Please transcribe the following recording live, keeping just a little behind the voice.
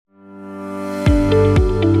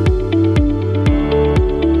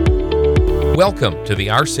Welcome to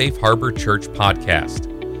the Our Safe Harbor Church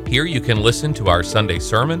podcast. Here you can listen to our Sunday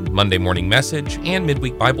sermon, Monday morning message, and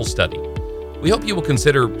midweek Bible study. We hope you will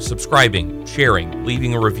consider subscribing, sharing,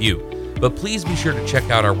 leaving a review, but please be sure to check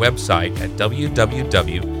out our website at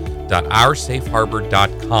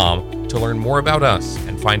www.oursafeharbor.com to learn more about us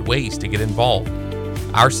and find ways to get involved.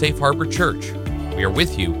 Our Safe Harbor Church, we are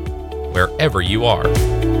with you wherever you are.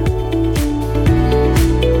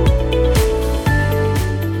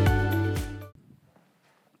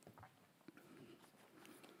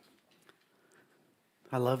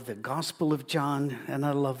 I love the Gospel of John, and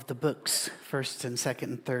I love the books, 1st and 2nd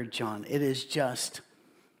and 3rd John. It is just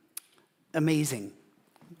amazing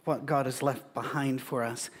what God has left behind for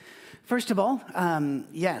us. First of all,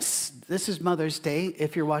 yes, this is Mother's Day.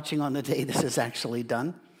 If you're watching on the day this is actually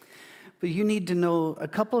done. But you need to know a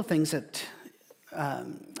couple of things that I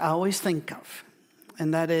always think of,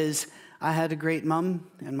 and that is I had a great mom,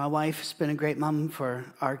 and my wife's been a great mom for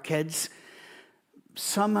our kids.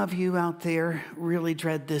 Some of you out there really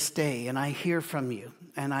dread this day, and I hear from you,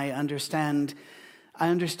 and I understand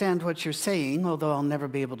what you're saying, although I'll never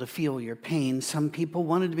be able to feel your pain. Some people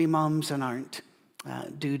wanted to be moms and aren't,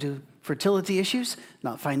 due to fertility issues,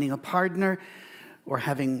 not finding a partner, or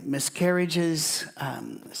having miscarriages.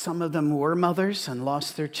 Some of them were mothers and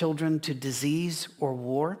lost their children to disease or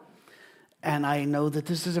war, and I know that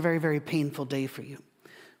this is a very, very painful day for you.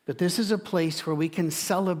 But this is a place where we can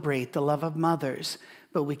celebrate the love of mothers,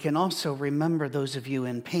 but we can also remember those of you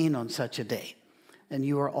in pain on such a day. And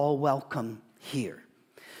you are all welcome here.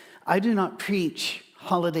 I do not preach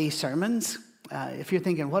holiday sermons. If you're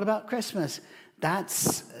thinking, what about Christmas?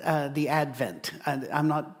 That's the Advent. I'm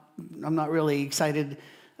not really excited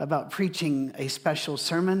about preaching a special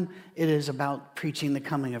sermon. It is about preaching the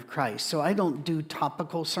coming of Christ. So I don't do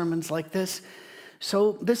topical sermons like this.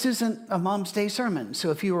 So this isn't a Mom's Day sermon.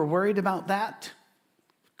 So if you were worried about that,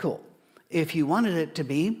 cool. If you wanted it to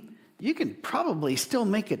be, you can probably still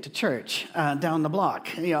make it to church down the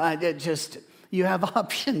block. You know, you have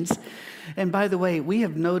options. And by the way, we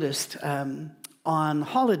have noticed on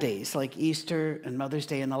holidays like Easter and Mother's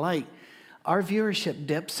Day and the like, our viewership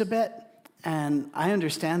dips a bit. And I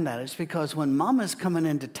understand that. It's because when Mama's coming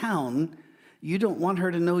into town, you don't want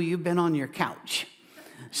her to know you've been on your couch.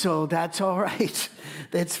 So that's all right.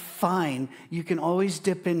 That's fine. You can always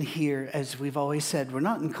dip in here. As we've always said, we're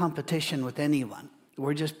not in competition with anyone.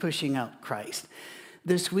 We're just pushing out Christ.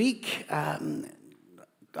 This week, a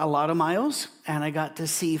lot of miles, and I got to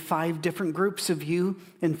see 5 different groups of you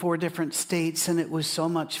in 4 different states, and it was so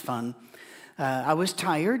much fun. I was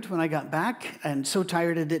tired when I got back, and so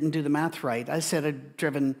tired I didn't do the math right. I said I'd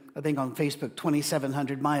driven, I think on Facebook,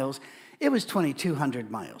 2,700 miles. It was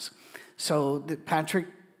 2,200 miles. So Patrick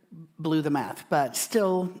blew the math, but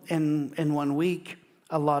still in 1 week,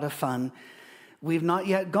 a lot of fun. We've not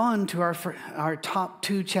yet gone to our top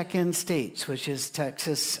 2 check-in states, which are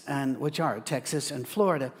Texas and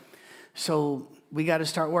Florida. So we got to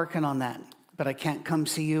start working on that. But I can't come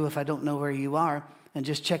see you if I don't know where you are, and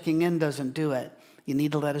just checking in doesn't do it. You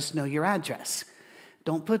need to let us know your address.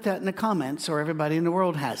 Don't put that in the comments, or everybody in the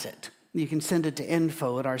world has it. You can send it to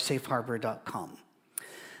info@oursafeharbor.com.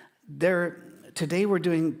 Today we're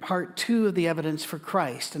doing part 2 of the evidence for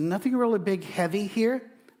Christ. And nothing really big, heavy here,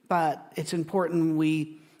 but it's important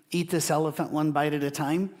we eat this elephant one bite at a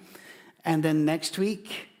time. And then next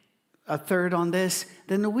week, a third on this.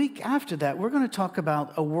 Then the week after that, we're going to talk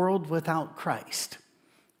about a world without Christ.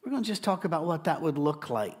 We're going to just talk about what that would look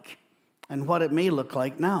like and what it may look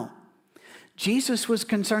like now. Jesus was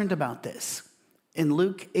concerned about this. In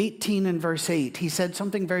Luke 18 and verse 8, he said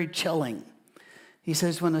something very chilling. He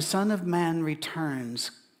says, when the Son of Man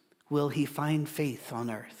returns, will he find faith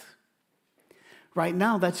on earth? Right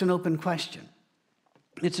now, that's an open question.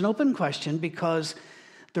 It's an open question because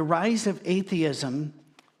the rise of atheism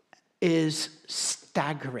is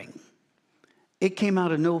staggering. It came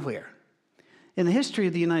out of nowhere. In the history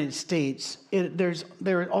of the United States, there has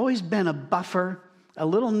always been a buffer, a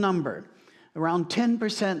little number, around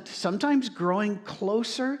 10%, sometimes growing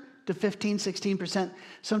closer to 15, 16%,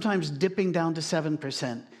 sometimes dipping down to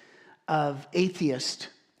 7% of atheists,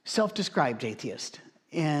 self-described atheists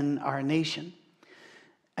in our nation.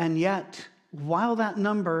 And yet, while that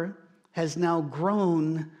number has now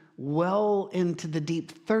grown well into the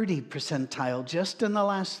deep 30 percentile just in the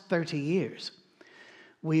last 30 years,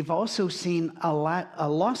 we've also seen a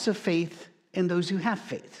loss of faith in those who have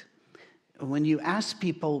faith. When you ask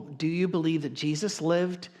people, do you believe that Jesus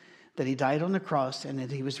lived, that he died on the cross, and that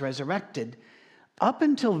he was resurrected, up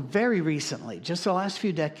until very recently, just the last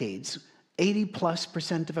few decades,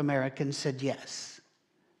 80+% of Americans said yes.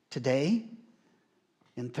 Today,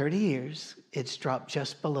 In 30 years, it's dropped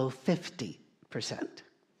just below 50%.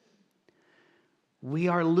 We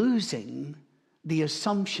are losing the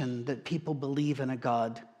assumption that people believe in a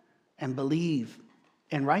God and believe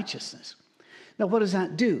in righteousness. Now, what does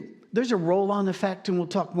that do? There's a roll-on effect, and we'll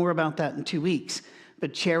talk more about that in 2 weeks.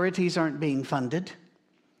 But charities aren't being funded.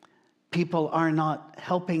 People are not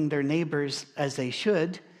helping their neighbors as they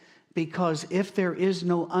should, because if there is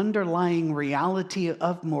no underlying reality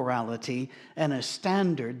of morality and a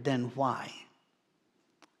standard, then why?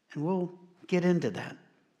 And we'll get into that.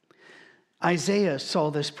 Isaiah saw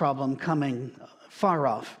this problem coming far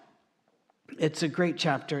off. It's a great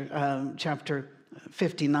chapter, chapter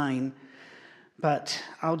 59, but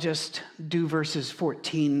I'll just do verses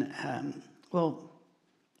 14,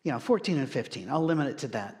 14 and 15. I'll limit it to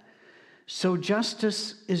that. So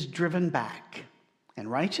justice is driven back, and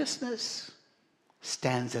righteousness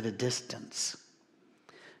stands at a distance.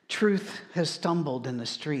 Truth has stumbled in the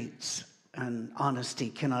streets, and honesty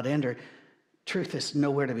cannot enter. Truth is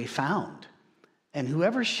nowhere to be found. And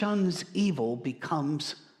whoever shuns evil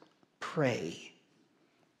becomes prey.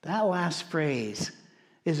 That last phrase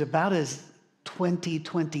is about as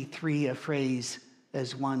 2023 a phrase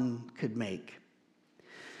as one could make.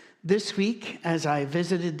 This week, as I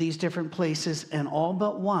visited these different places, and all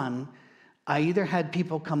but one, I either had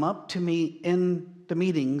people come up to me in the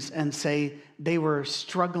meetings and say they were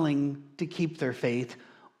struggling to keep their faith,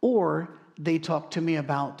 or they talked to me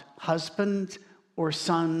about husbands or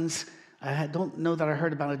sons. I don't know that I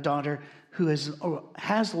heard about a daughter who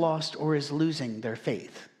has lost or is losing their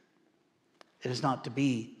faith. It is not to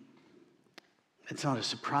be, it's not a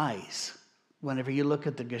surprise whenever you look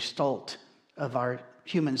at the gestalt of our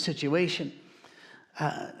human situation.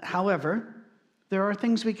 However, there are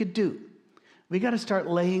things we could do. We got to start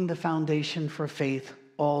laying the foundation for faith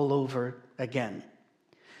all over again.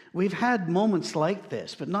 We've had moments like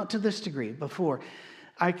this, but not to this degree before.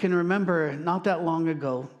 I can remember not that long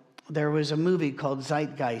ago, there was a movie called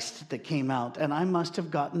Zeitgeist that came out, and I must have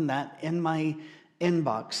gotten that in my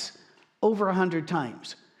inbox over 100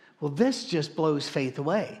 times. Well, this just blows faith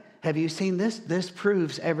away. Have you seen this? This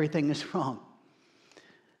proves everything is wrong.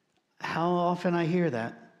 How often I hear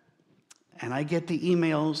that, and I get the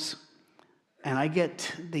emails, and I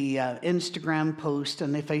get the Instagram post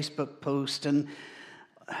and the Facebook post, and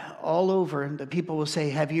all over, the people will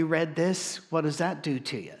say, have you read this? What does that do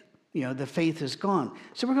to you? You know, the faith is gone.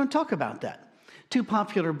 So we're going to talk about that. 2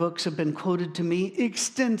 popular books have been quoted to me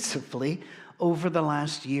extensively over the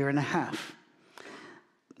last year and a half.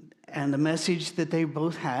 And the message that they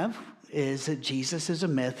both have is that Jesus is a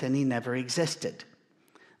myth and he never existed.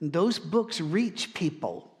 And those books reach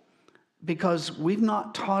people because we've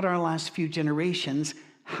not taught our last few generations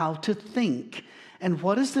how to think. And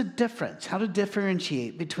what is the difference? How to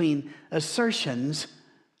differentiate between assertions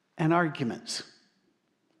and arguments.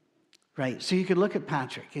 Right? So you could look at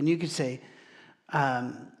Patrick and you could say,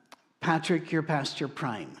 Patrick, you're past your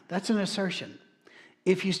prime. That's an assertion.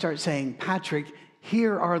 If you start saying, Patrick,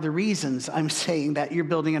 here are the reasons I'm saying that, you're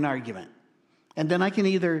building an argument. And then I can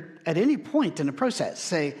either, at any point in the process,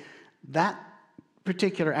 say, that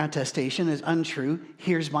particular attestation is untrue,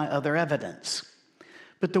 here's my other evidence.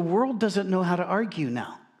 But the world doesn't know how to argue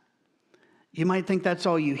now. You might think that's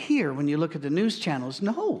all you hear when you look at the news channels.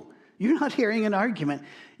 No, you're not hearing an argument.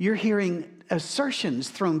 You're hearing assertions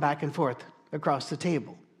thrown back and forth across the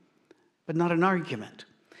table, but not an argument.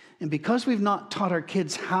 And because we've not taught our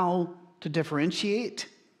kids how to differentiate,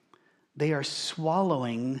 they are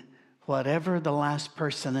swallowing whatever the last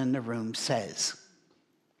person in the room says.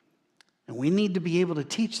 And we need to be able to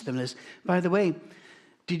teach them this. By the way,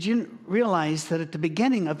 did you realize that at the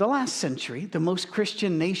beginning of the last century, the most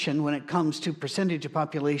Christian nation when it comes to percentage of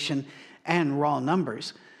population and raw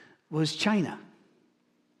numbers was China?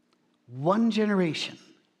 1 generation,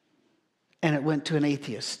 and it went to an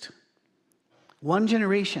atheist. 1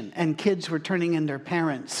 generation, and kids were turning in their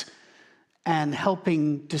parents and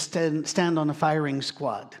helping to stand on a firing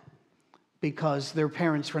squad because their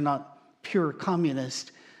parents were not pure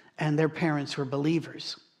communist and their parents were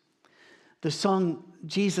believers. The song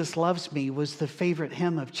Jesus Loves Me was the favorite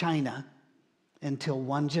hymn of China until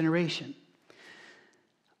 1 generation.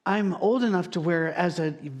 I'm old enough to where, as a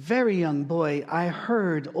very young boy, I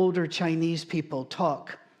heard older Chinese people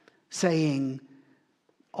talk, saying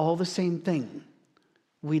all the same thing.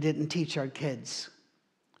 We didn't teach our kids.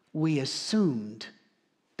 We assumed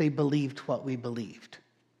they believed what we believed.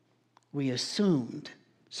 We assumed,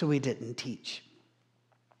 so we didn't teach.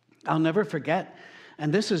 I'll never forget,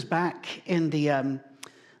 and this was back in the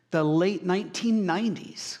late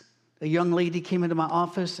 1990s. A young lady came into my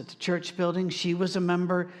office at the church building. She was a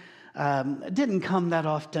member Didn't come that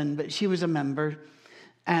often, but she was a member,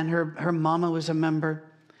 and her mama was a member.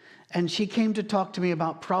 And she came to talk to me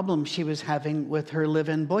about problems she was having with her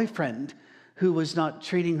live-in boyfriend, who was not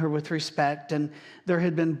treating her with respect. And there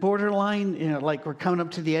had been borderline, like we're coming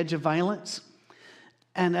up to the edge of violence.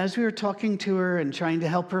 And as we were talking to her and trying to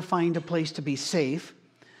help her find a place to be safe,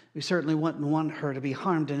 we certainly wouldn't want her to be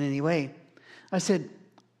harmed in any way. I said,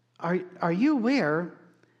 are you aware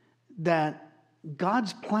that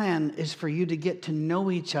God's plan is for you to get to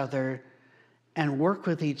know each other and work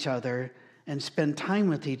with each other and spend time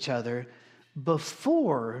with each other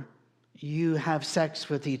before you have sex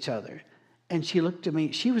with each other? And she looked at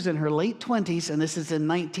me. She was in her late 20s, and this is in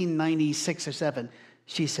 1996 or 7.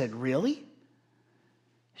 She said, really?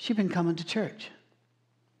 She'd been coming to church.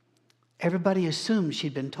 Everybody assumed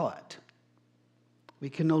she'd been taught. We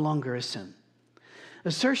can no longer assume.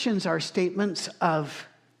 Assertions are statements of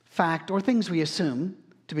fact or things we assume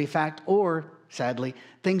to be fact, or, sadly,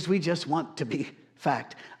 things we just want to be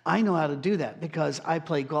fact. I know how to do that because I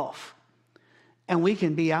play golf. And we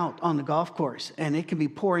can be out on the golf course, and it can be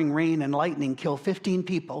pouring rain and lightning, kill 15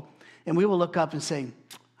 people, and we will look up and say,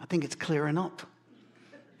 I think it's clearing up.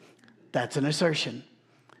 That's an assertion.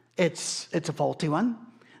 It's a faulty one.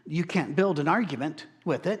 You can't build an argument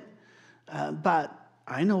with it, but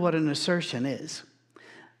I know what an assertion is.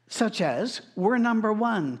 Such as, we're number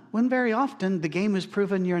one, when very often the game has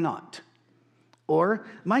proven you're not. Or,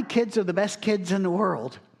 my kids are the best kids in the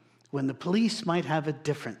world, when the police might have a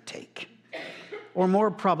different take. Or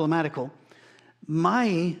more problematical,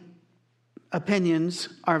 my opinions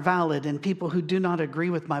are valid and people who do not agree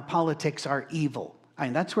with my politics are evil. I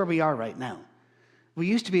mean, that's where we are right now. We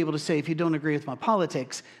used to be able to say, if you don't agree with my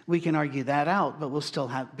politics, we can argue that out, but we'll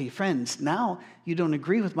still be friends. Now, you don't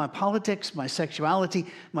agree with my politics, my sexuality,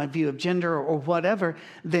 my view of gender, or whatever,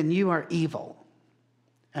 then you are evil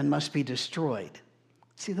and must be destroyed.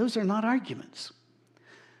 See, those are not arguments.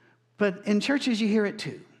 But in churches, you hear it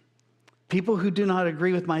too. People who do not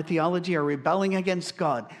agree with my theology are rebelling against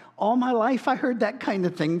God. All my life, I heard that kind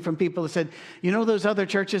of thing from people that said, those other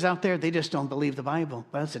churches out there, they just don't believe the Bible.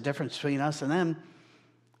 Well, that's the difference between us and them.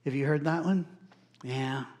 Have you heard that one?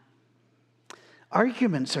 Yeah.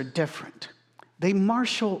 Arguments are different. They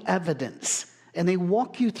marshal evidence, and they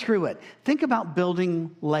walk you through it. Think about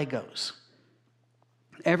building Legos.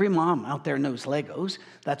 Every mom out there knows Legos.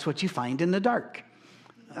 That's what you find in the dark.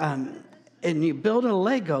 And you build a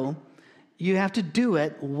Lego, you have to do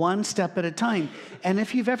it one step at a time. And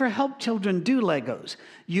if you've ever helped children do Legos,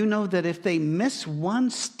 you know that if they miss one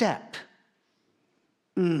step,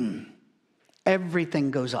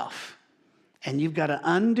 everything goes off. And you've got to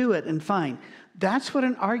undo it and find. That's what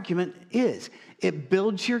an argument is. It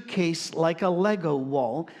builds your case like a Lego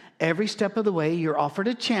wall. Every step of the way, you're offered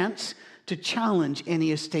a chance to challenge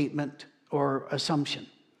any statement or assumption.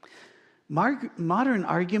 Modern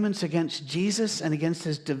arguments against Jesus and against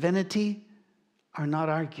his divinity are not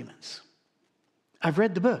arguments. I've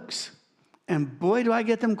read the books, and boy, do I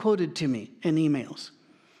get them quoted to me in emails.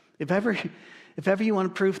 If ever you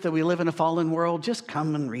want proof that we live in a fallen world, just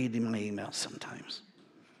come and read my emails sometimes.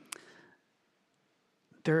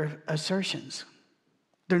 They're assertions.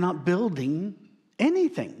 They're not building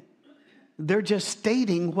anything. They're just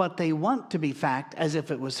stating what they want to be fact as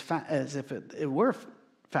if it was it were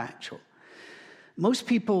factual. Most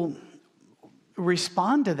people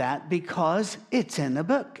respond to that because it's in a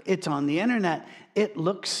book. It's on the internet. It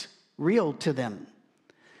looks real to them.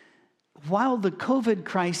 While the COVID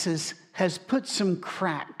crisis has put some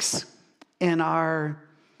cracks in our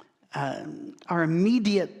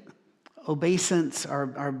immediate obeisance,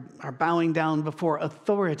 our bowing down before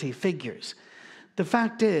authority figures, the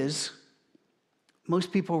fact is,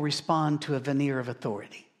 most people respond to a veneer of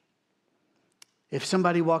authority. If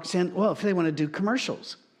somebody walks in, if they want to do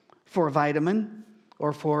commercials for a vitamin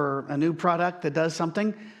or for a new product that does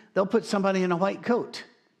something, they'll put somebody in a white coat.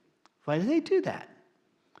 Why do they do that?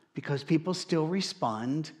 Because people still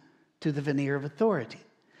respond to the veneer of authority.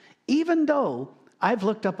 Even though I've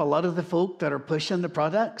looked up a lot of the folk that are pushing the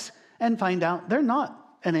products and find out they're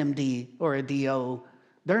not an MD or a DO.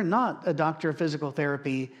 They're not a doctor of physical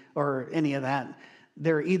therapy or any of that.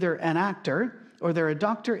 They're either an actor or they're a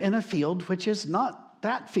doctor in a field which is not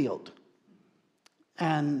that field.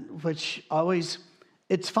 And which always,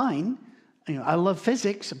 it's fine. I love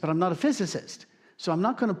physics, but I'm not a physicist. So I'm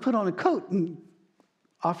not going to put on a coat and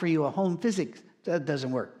offer you a home physics. That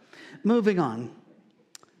doesn't work. Moving on.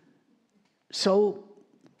 So,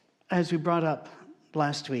 as we brought up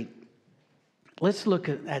last week, let's look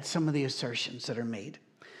at some of the assertions that are made.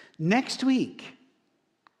 Next week,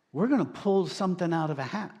 we're going to pull something out of a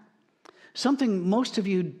hat. something most of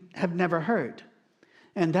you have never heard,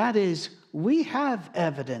 and that is we have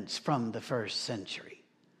evidence from the first century.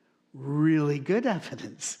 Really good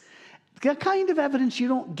evidence. The kind of evidence you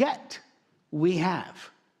don't get, we have.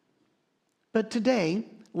 But today,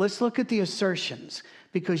 let's look at the assertions,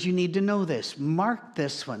 because you need to know this. Mark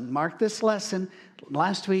this one. Mark this lesson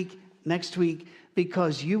last week, next week,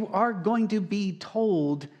 because you are going to be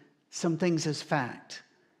told some things as fact.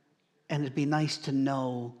 And it'd be nice to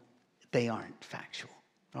know they aren't factual.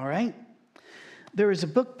 All right? There is a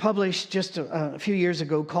book published just a few years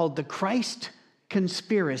ago called The Christ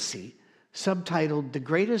Conspiracy, subtitled The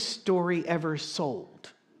Greatest Story Ever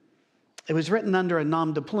Sold. It was written under a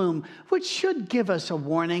nom de plume, which should give us a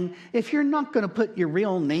warning. If you're not going to put your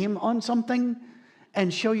real name on something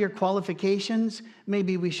and show your qualifications,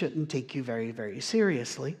 maybe we shouldn't take you very, very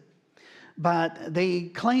seriously. But they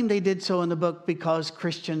claim they did so in the book because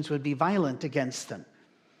Christians would be violent against them.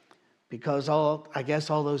 Because all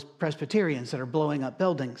those Presbyterians that are blowing up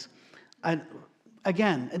buildings.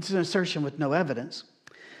 Again, it's an assertion with no evidence.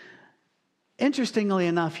 Interestingly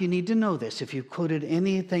enough, you need to know this. If you quoted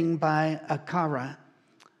anything by Akara,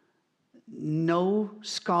 no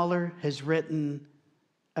scholar has written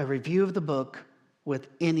a review of the book with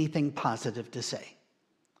anything positive to say.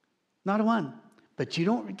 Not a one. But you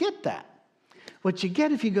don't get that. What you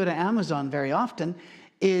get if you go to Amazon very often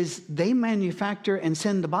is they manufacture and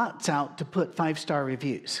send the bots out to put 5-star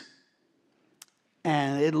reviews.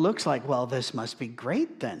 And it looks like, well, this must be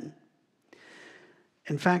great then.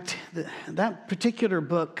 In fact, that particular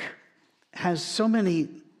book has so many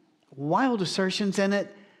wild assertions in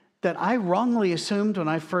it that I wrongly assumed when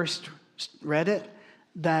I first read it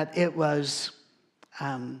that it was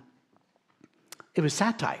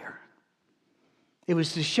satire. It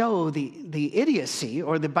was to show the idiocy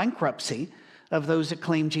or the bankruptcy of those that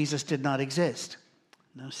claim Jesus did not exist.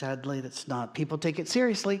 No, sadly, that's not. People take it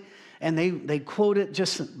seriously, and they quote it,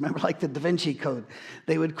 just remember like the Da Vinci Code.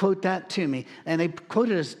 They would quote that to me, and they quote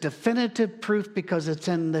it as definitive proof because it's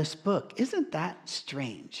in this book. Isn't that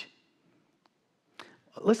strange?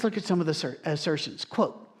 Let's look at some of the assertions.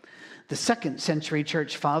 Quote, the 2nd century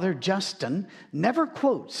church father, Justin, never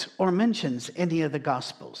quotes or mentions any of the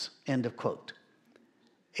Gospels, end of quote.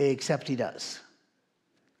 Except he does.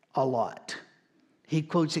 A lot. He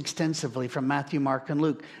quotes extensively from Matthew, Mark, and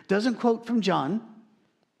Luke. Doesn't quote from John,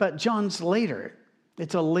 but John's later.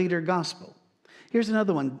 It's a later gospel. Here's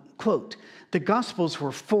another one. Quote, the Gospels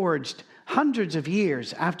were forged hundreds of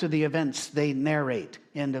years after the events they narrate,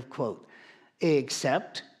 end of quote.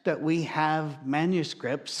 Except that we have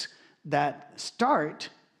manuscripts that start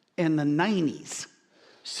in the 90s.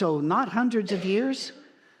 So not hundreds of years.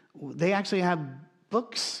 They actually have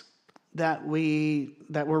books that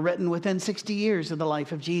were written within 60 years of the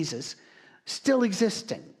life of Jesus, still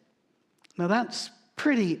existing. Now that's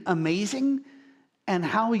pretty amazing, and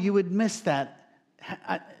how you would miss that,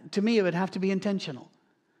 to me, it would have to be intentional.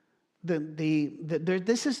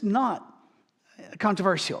 This is not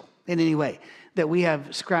controversial in any way, that we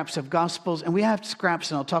have scraps of Gospels, and we have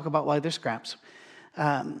scraps, and I'll talk about why they're scraps,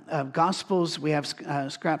 of Gospels, we have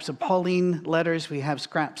scraps of Pauline letters, we have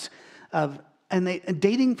scraps of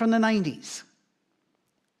dating from the 90s.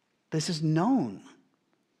 This is known.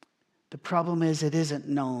 The problem is it isn't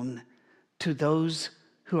known to those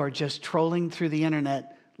who are just trolling through the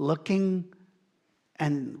internet, looking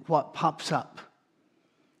and what pops up.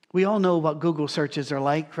 We all know what Google searches are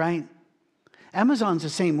like, right? Amazon's the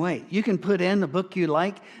same way. You can put in the book you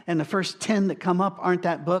like, and the first 10 that come up aren't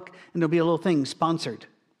that book, and there'll be a little thing, sponsored.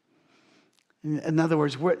 In other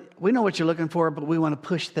words, we know what you're looking for, but we want to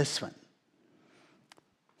push this one.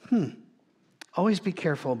 Always be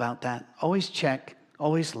careful about that. Always check.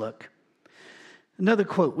 Always look. Another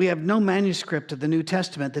quote, we have no manuscript of the New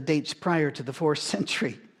Testament that dates prior to the 4th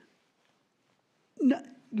century. No,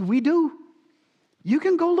 we do. You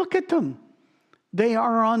can go look at them. They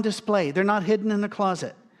are on display. They're not hidden in the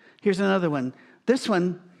closet. Here's another one. This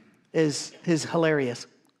one is hilarious.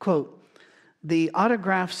 Quote, the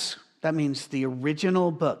autographs, that means the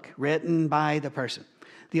original book written by the person.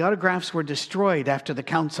 The autographs were destroyed after the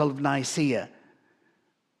Council of Nicaea.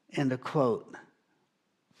 End of quote.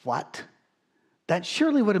 What? That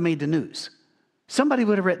surely would have made the news. Somebody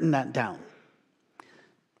would have written that down.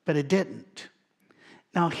 But it didn't.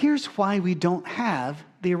 Now, here's why we don't have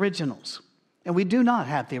the originals. And we do not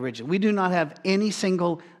have the original. We do not have any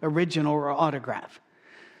single original or autograph.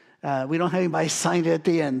 We don't have anybody signed it at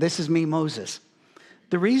the end. This is me, Moses.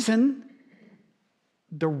 The reason,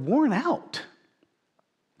 they're worn out.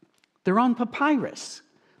 They're on papyrus.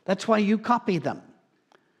 That's why you copy them.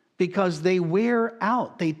 because they wear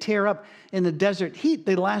out. They tear up in the desert heat.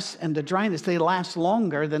 They last, and the dryness, they last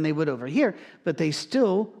longer than they would over here, but they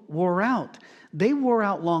still wore out. They wore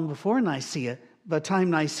out long before Nicaea. By the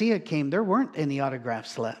time Nicaea came, there weren't any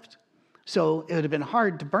autographs left. So it would have been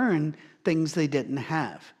hard to burn things they didn't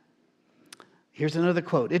have. Here's another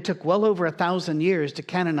quote. It took well over 1,000 years to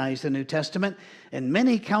canonize the New Testament, and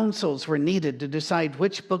many councils were needed to decide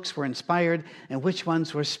which books were inspired and which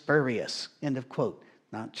ones were spurious. End of quote.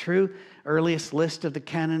 Not true. Earliest list of the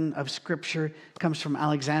canon of Scripture comes from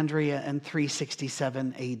Alexandria in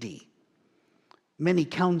 367 AD. Many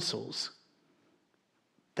councils.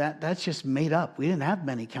 That's just made up. We didn't have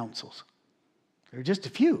many councils. There were just a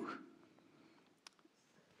few.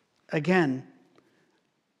 Again,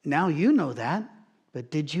 now you know that,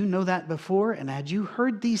 but did you know that before? And had you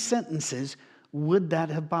heard these sentences, would that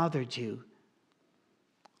have bothered you?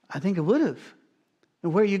 I think it would have.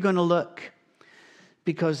 And where are you going to look?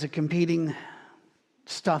 Because the competing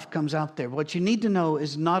stuff comes out there. What you need to know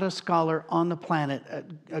is not a scholar on the planet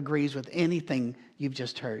agrees with anything you've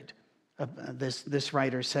just heard this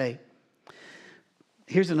writer say.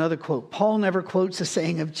 Here's another quote. Paul never quotes a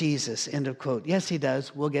saying of Jesus, end of quote. Yes, he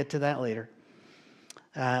does. We'll get to that later.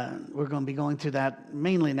 We're going to be going through that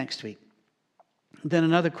mainly next week. Then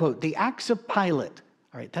another quote. The Acts of Pilate.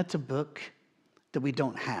 All right, that's a book that we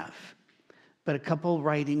don't have. But a couple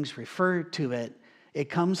writings refer to it. It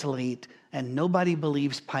comes late, and nobody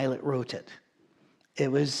believes Pilate wrote it. It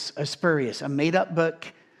was a spurious, a made-up book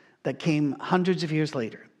that came hundreds of years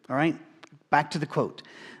later. All right, back to the quote.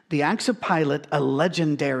 The Acts of Pilate, a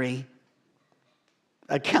legendary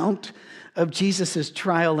account of Jesus'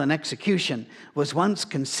 trial and execution, was once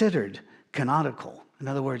considered canonical. In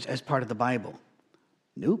other words, as part of the Bible.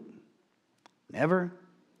 Nope. Never.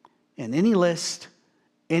 In any list,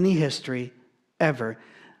 any history, ever.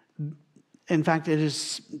 In fact, it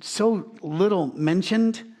is so little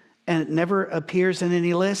mentioned, and it never appears in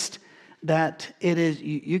any list, that it is,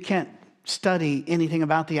 you can't study anything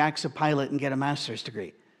about the Acts of Pilate and get a master's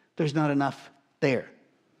degree. There's not enough there.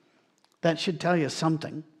 That should tell you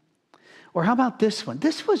something. Or how about this one?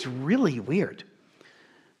 This was really weird.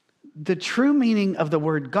 The true meaning of the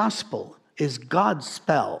word gospel is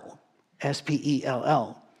Godspell,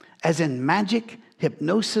 S-P-E-L-L, as in magic,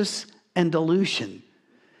 hypnosis, and delusion.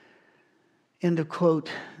 End of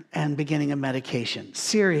quote, and beginning of medication.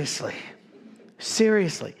 Seriously.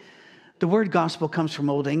 The word gospel comes from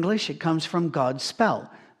Old English. It comes from God's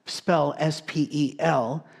spell. Spell,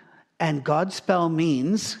 S-P-E-L. And God's spell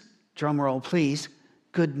means, drum roll please,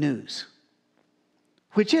 good news,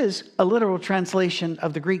 which is a literal translation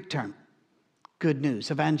of the Greek term, good news,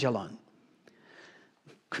 evangelon.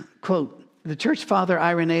 Quote, the church father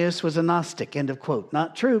Irenaeus was a Gnostic, end of quote.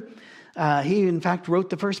 Not true. He, in fact, wrote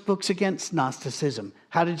the first books against Gnosticism.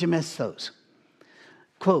 How did you miss those?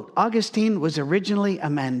 Quote, Augustine was originally a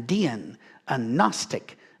Mandean, a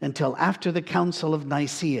Gnostic, until after the Council of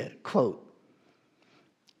Nicaea. Quote,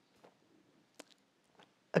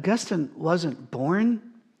 Augustine wasn't born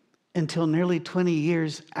until nearly 20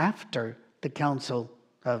 years after the Council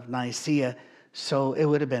of Nicaea, so it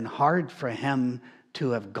would have been hard for him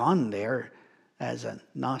to have gone there as a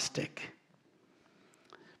Gnostic.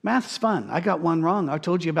 Math's fun. I got one wrong. I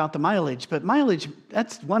told you about the mileage, but mileage,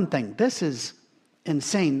 that's one thing. This is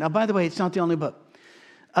insane. Now, by the way, it's not the only book.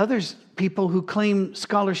 Others, people who claim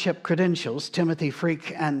scholarship credentials, Timothy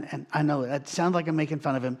Freke, and I know that sounds like I'm making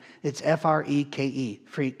fun of him. It's F-R-E-K-E,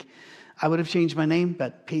 Freke. I would have changed my name,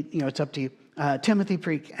 but it's up to you. Timothy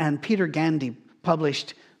Freke and Peter Gandy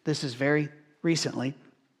published, this is very recently,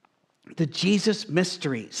 The Jesus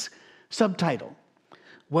Mysteries. Subtitle,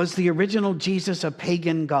 Was the Original Jesus a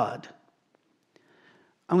Pagan God?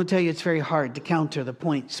 I'm going to tell you it's very hard to counter the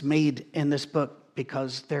points made in this book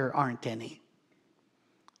because there aren't any.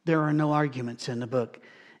 There are no arguments in the book.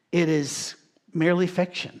 It is merely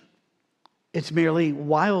fiction. It's merely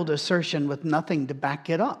wild assertion with nothing to back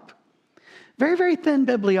it up. Very, very thin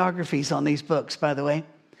bibliographies on these books, by the way.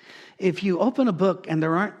 If you open a book and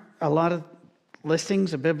there aren't a lot of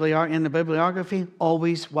listings of in the bibliography,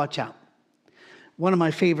 always watch out. One of my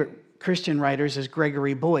favorite Christian writers is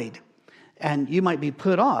Gregory Boyd. And you might be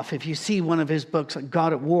put off if you see one of his books, like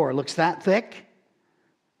God at War, looks that thick.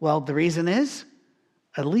 Well, the reason is,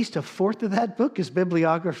 at least a fourth of that book is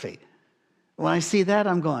bibliography. When I see that,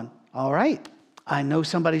 I'm going, all right, I know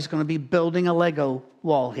somebody's going to be building a Lego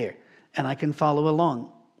wall here, and I can follow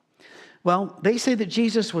along. Well, they say that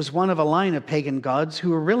Jesus was one of a line of pagan gods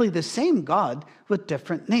who were really the same God with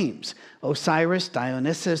different names. Osiris,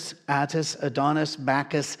 Dionysus, Attis, Adonis,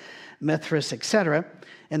 Bacchus, Mithras, etc.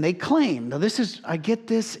 And they claim, now I get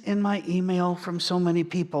this in my email from so many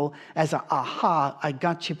people as a, aha, I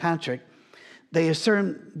got you, Patrick. They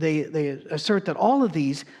assert that all of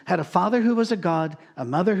these had a father who was a god, a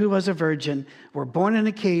mother who was a virgin, were born in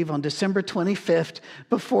a cave on December 25th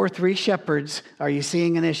before 3 shepherds, are you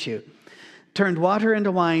seeing an issue? Turned water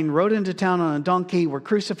into wine, rode into town on a donkey, were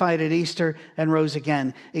crucified at Easter, and rose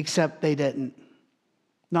again, except they didn't.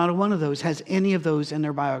 Not one of those has any of those in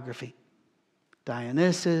their biography.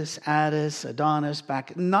 Dionysus, Attis, Adonis,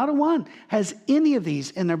 Bacchus, not a one has any of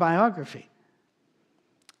these in their biography.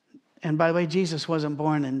 And by the way, Jesus wasn't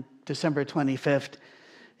born on December 25th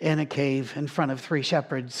in a cave in front of 3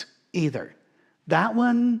 shepherds either. That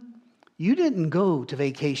one, you didn't go to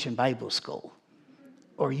Vacation Bible School,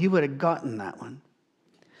 or you would have gotten that one.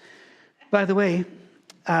 By the way,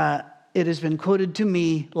 it has been quoted to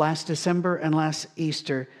me last December and last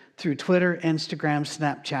Easter through Twitter, Instagram,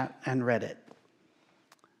 Snapchat, and Reddit.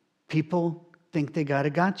 People think they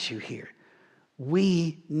got you here.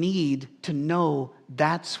 We need to know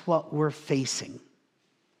that's what we're facing.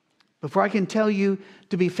 Before I can tell you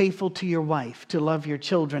to be faithful to your wife, to love your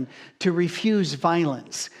children, to refuse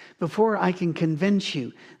violence, before I can convince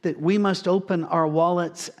you that we must open our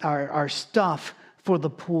wallets, our stuff for the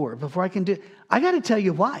poor, before I can do, I got to tell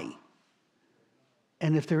you why.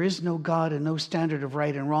 And if there is no God and no standard of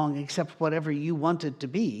right and wrong except whatever you want it to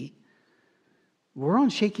be, we're on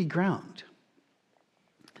shaky ground.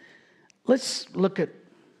 Let's look at,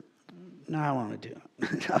 no, I want to do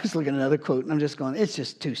it. I was looking at another quote and I'm just going, it's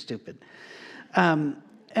just too stupid. And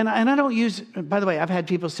I don't use, by the way, I've had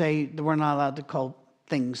people say that we're not allowed to call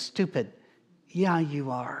things stupid. Yeah,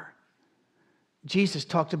 you are. Jesus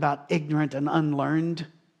talked about ignorant and unlearned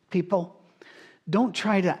people. Don't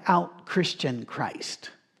try to out-Christian Christ.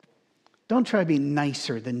 Don't try to be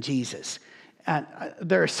nicer than Jesus.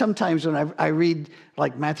 There are some times when I read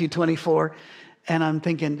like Matthew 24, and I'm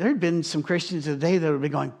thinking, there had been some Christians today that would be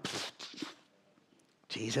going,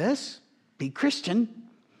 Jesus, be Christian.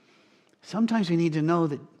 Sometimes we need to know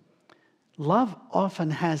that love often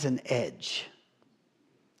has an edge.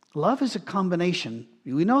 Love is a combination,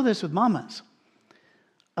 we know this with mamas,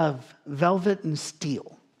 of velvet and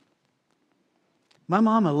steel. My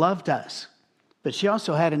mama loved us, but she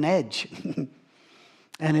also had an edge.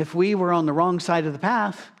 And if we were on the wrong side of the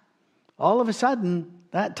path, all of a sudden,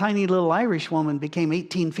 that tiny little Irish woman became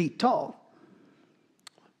 18 feet tall.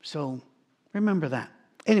 So remember that.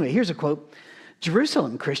 Anyway, here's a quote.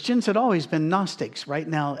 Jerusalem Christians had always been Gnostics. Right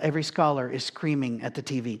now, every scholar is screaming at the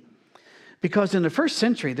TV. Because in the first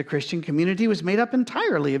century, the Christian community was made up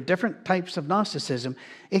entirely of different types of Gnosticism,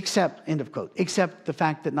 except, end of quote, except the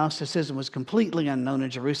fact that Gnosticism was completely unknown in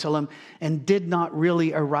Jerusalem and did not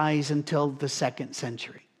really arise until the 2nd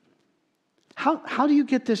century. How do you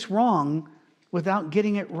get this wrong without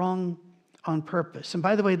getting it wrong on purpose? And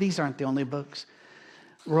by the way, these aren't the only books.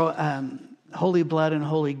 Holy Blood and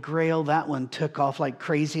Holy Grail, that one took off like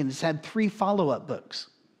crazy, and it's had 3 follow-up books.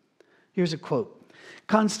 Here's a quote.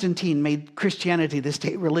 Constantine made Christianity the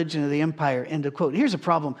state religion of the empire, end of quote. Here's a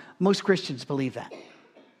problem. Most Christians believe that.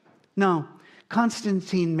 No,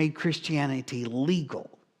 Constantine made Christianity legal.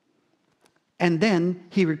 And then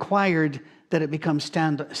he required that it become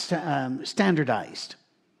standardized.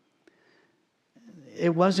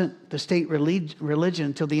 It wasn't the state religion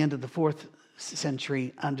until the end of the 4th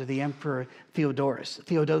century under the Emperor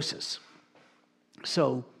Theodosius.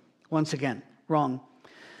 So, once again, wrong.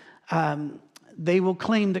 They will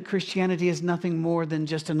claim that Christianity is nothing more than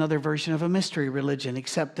just another version of a mystery religion,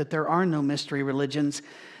 except that there are no mystery religions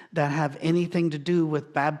that have anything to do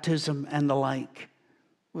with baptism and the like.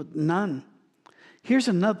 None. Here's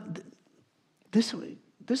another.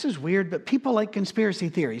 This is weird, but people like conspiracy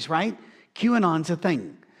theories, right? QAnon's a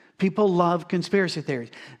thing. People love conspiracy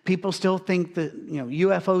theories. People still think that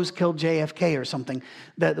UFOs killed JFK or something,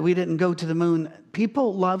 that we didn't go to the moon.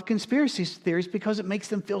 People love conspiracy theories because it makes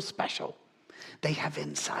them feel special. They have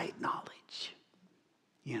inside knowledge.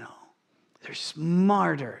 They're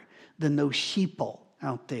smarter than those sheeple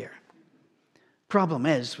out there. Problem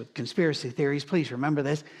is, with conspiracy theories, please remember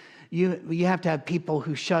this, you have to have people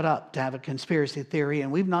who shut up to have a conspiracy theory,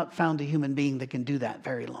 and we've not found a human being that can do that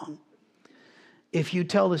very long. If you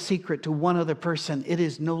tell the secret to one other person, it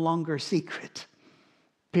is no longer a secret,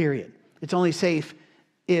 period. It's only safe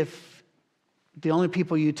if the only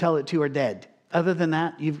people you tell it to are dead. Other than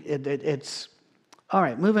that, it's... All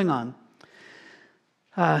right, moving on.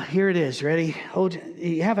 Here it is. Ready?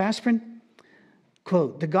 You have aspirin?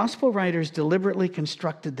 Quote, the gospel writers deliberately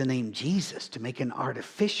constructed the name Jesus to make an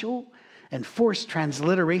artificial and forced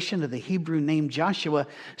transliteration of the Hebrew name Joshua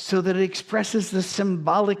so that it expresses the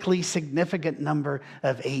symbolically significant number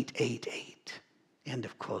of 888. End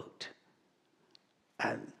of quote.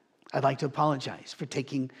 I'd like to apologize for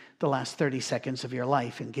taking the last 30 seconds of your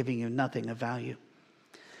life and giving you nothing of value.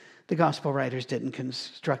 The gospel writers didn't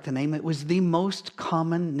construct the name. It was the most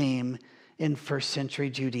common name in first century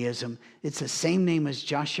Judaism. It's the same name as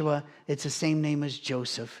Joshua. It's the same name as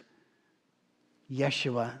Joseph.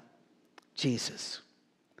 Yeshua, Jesus.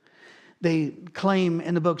 They claim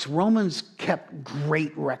in the books, Romans kept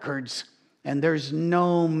great records, and there's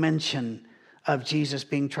no mention of Jesus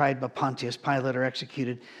being tried by Pontius Pilate or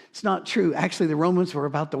executed. It's not true. Actually, the Romans were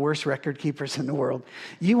about the worst record keepers in the world.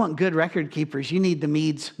 You want good record keepers, you need the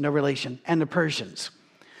Medes, no relation, and the Persians,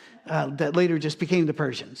 that later just became the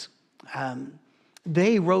Persians.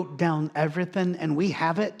 They wrote down everything, and we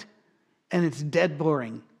have it, and it's dead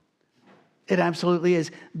boring. It absolutely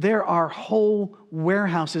is. There are whole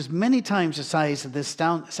warehouses, many times the size of this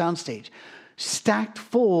soundstage, stacked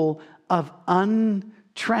full of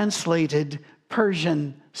untranslated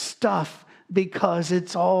Persian stuff because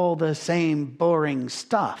it's all the same boring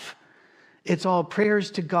stuff. It's all prayers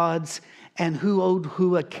to gods and who owed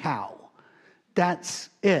who a cow. That's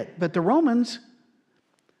it. But the Romans,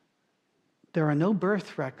 there are no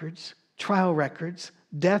birth records, trial records,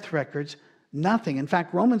 death records, nothing. In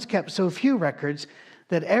fact, Romans kept so few records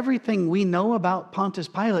that everything we know about Pontius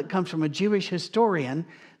Pilate comes from a Jewish historian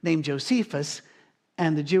named Josephus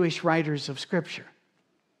and the Jewish writers of Scripture.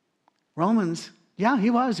 Romans, yeah, he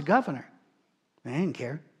was a governor. They didn't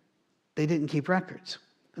care. They didn't keep records.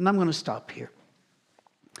 And I'm going to stop here.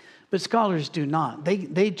 But scholars do not.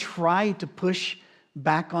 They try to push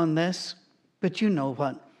back on this, but you know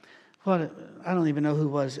what I don't even know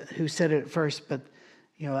who said it at first, but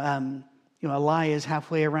a lie is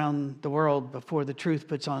halfway around the world before the truth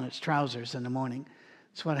puts on its trousers in the morning.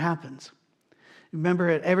 That's what happens. Remember,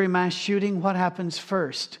 at every mass shooting, what happens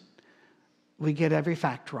first? We get every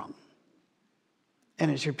fact wrong. And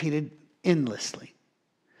it's repeated endlessly.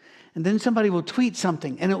 And then somebody will tweet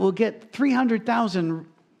something, and it will get 300,000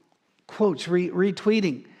 quotes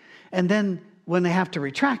retweeting. And then when they have to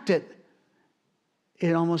retract it,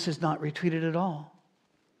 it almost is not retweeted at all.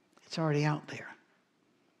 It's already out there.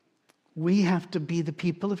 We have to be the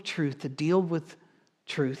people of truth that deal with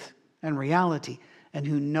truth and reality and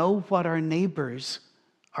who know what our neighbors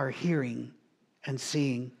are hearing and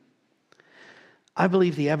seeing. I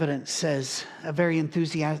believe the evidence says a very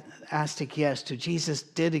enthusiastic yes to Jesus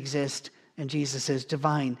did exist and Jesus is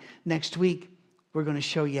divine. Next week, we're going to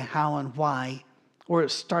show you how and why, or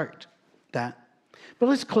start that. But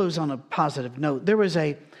let's close on a positive note. There was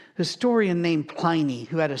a historian named Pliny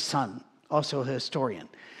who had a son, also a historian.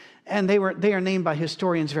 And they are named by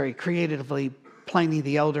historians very creatively, Pliny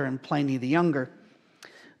the Elder and Pliny the Younger.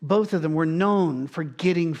 Both of them were known for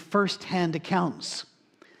getting first-hand accounts.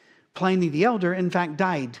 Pliny the Elder, in fact,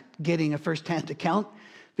 died getting a first-hand account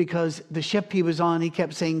because the ship he was on, he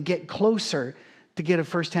kept saying, get closer to get a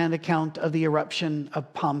first-hand account of the eruption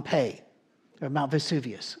of Pompeii, or Mount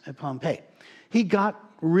Vesuvius at Pompeii. He got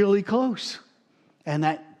really close, and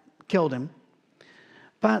that killed him.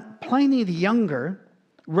 But Pliny the Younger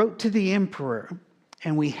wrote to the emperor,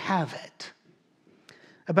 and we have it,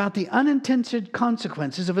 about the unintended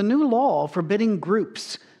consequences of a new law forbidding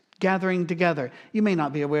groups gathering together. You may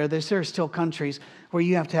not be aware of this. There are still countries where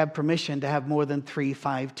you have to have permission to have more than 3,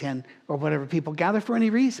 5, 10, or whatever people gather for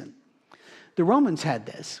any reason. The Romans had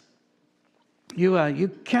this.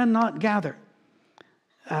 You cannot gather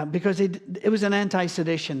because it was an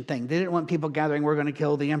anti-sedition thing. They didn't want people gathering, we're going to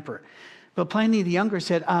kill the emperor. But Pliny the Younger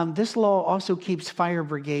said, this law also keeps fire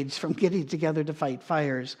brigades from getting together to fight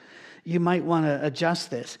fires. You might want to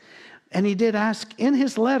adjust this. And he did ask in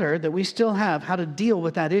his letter that we still have how to deal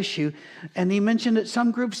with that issue. And he mentioned that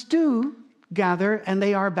some groups do gather, and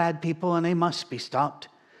they are bad people, and they must be stopped.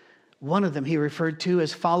 One of them he referred to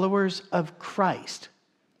as followers of Christ.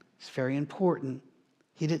 It's very important.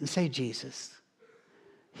 He didn't say Jesus.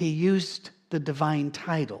 He used the divine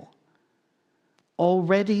title.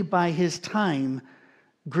 Already by his time,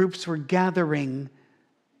 groups were gathering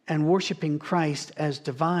and worshiping Christ as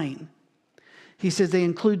divine. He says they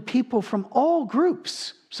include people from all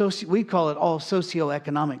groups. We call it all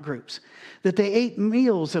socioeconomic groups. That they ate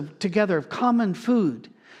meals together of common food.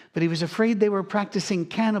 But he was afraid they were practicing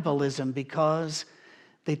cannibalism because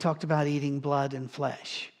they talked about eating blood and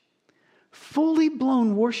flesh. Fully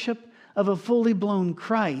blown worship of a fully blown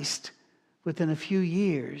Christ within a few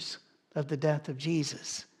years of the death of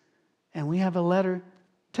Jesus. And we have a letter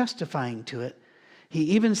testifying to it. He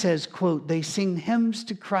even says, quote, they sing hymns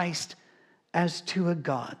to Christ as to a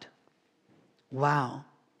God. Wow.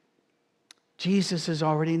 Jesus is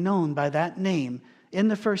already known by that name in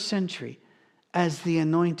the first century as the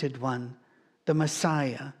Anointed One, the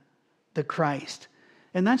Messiah, the Christ.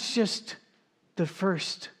 And that's just the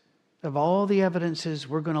first of all the evidences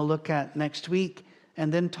we're going to look at next week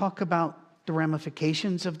and then talk about the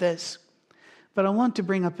ramifications of this. But I want to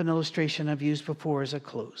bring up an illustration I've used before as a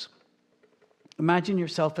close. Imagine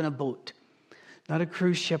yourself in a boat, not a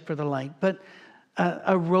cruise ship or the like, but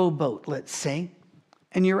a rowboat, let's say,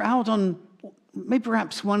 and you're out on maybe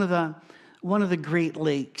perhaps one of the Great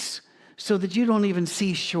Lakes so that you don't even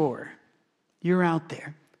see shore. You're out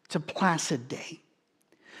there. It's a placid day.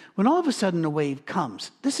 When all of a sudden a wave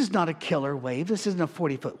comes, this is not a killer wave, this isn't a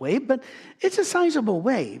 40-foot wave, but it's a sizable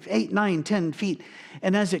wave, 8, 9, 10 feet.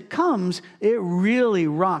 And as it comes, it really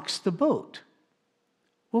rocks the boat.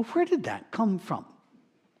 Well, where did that come from?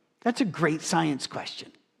 That's a great science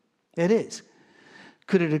question. It is.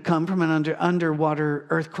 Could it have come from an underwater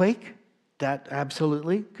earthquake? That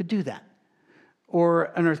absolutely could do that.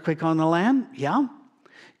 Or an earthquake on the land? Yeah.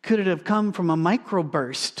 Could it have come from a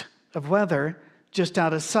microburst of weather just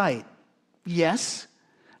out of sight? Yes.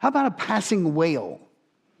 How about a passing whale?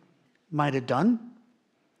 Might have done.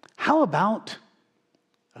 How about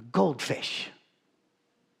a goldfish?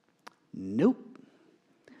 Nope.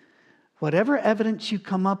 Whatever evidence you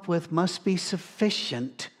come up with must be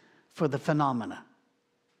sufficient for the phenomena.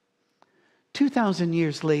 2,000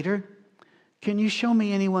 years later, can you show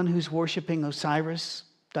me anyone who's worshiping Osiris,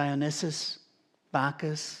 Dionysus,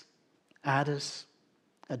 Bacchus, Attis,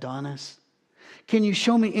 Adonis? Can you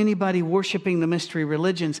show me anybody worshiping the mystery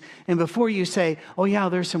religions? And before you say, oh yeah,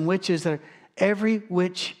 there's some witches, every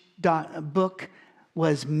witch book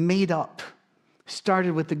was made up.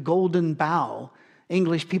 Started with the Golden Bough.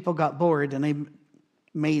 English people got bored and they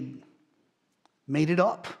made it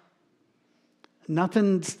up.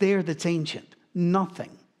 Nothing's there that's ancient.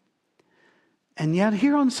 Nothing. And yet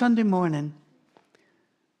here on Sunday morning,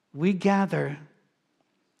 we gather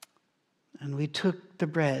and we took the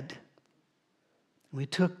bread, we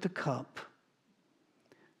took the cup,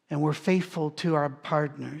 and we're faithful to our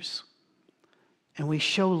partners, and we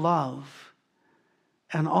show love.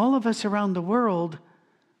 And all of us around the world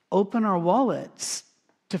open our wallets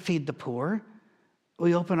to feed the poor.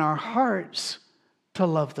 We open our hearts to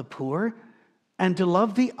love the poor and to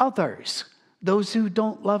love the others, those who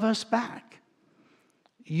don't love us back.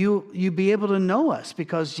 You be able to know us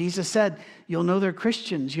because Jesus said, you'll know they're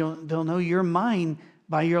Christians. They'll know you're mine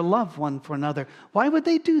by your love one for another. Why would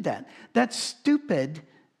they do that? That's stupid.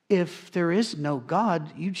 If there is no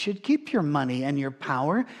God, you should keep your money and your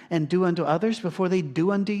power and do unto others before they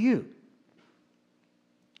do unto you.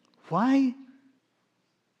 Why?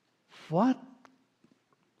 What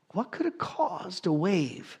could have caused a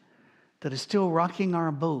wave that is still rocking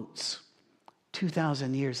our boats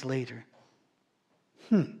 2,000 years later?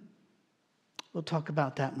 We'll talk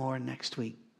about that more next week.